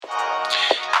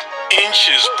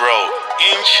Inches, bro.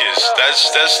 Inches.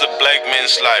 That's the black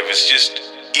man's life. It's just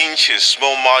inches,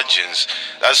 small margins.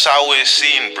 That's how we're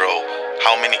seeing, bro.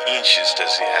 How many inches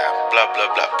does he have? Blah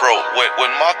blah blah, bro.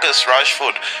 When Marcus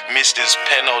Rashford missed his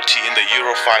penalty in the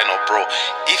Euro final, bro,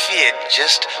 if he had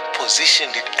just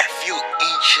positioned it a few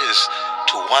inches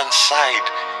to one side,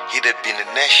 he'd have been a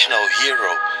national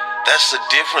hero. That's the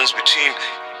difference between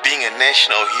being a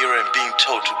national hero and being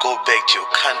told to go back to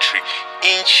your country.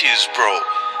 Inches, bro.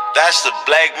 That's the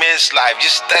black man's life,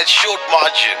 just that short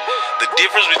margin. The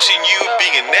difference between you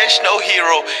being a national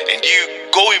hero and you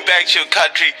going back to your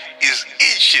country is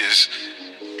inches.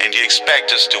 And you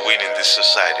expect us to win in this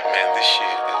society, man.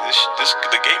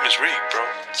 The game is rigged, bro.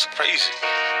 It's crazy.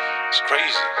 It's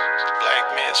crazy. The black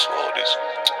man's world is,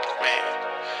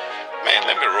 man,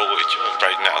 let me roll with you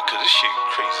right now, cause this shit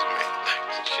crazy, man.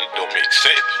 This shit don't make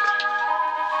sense.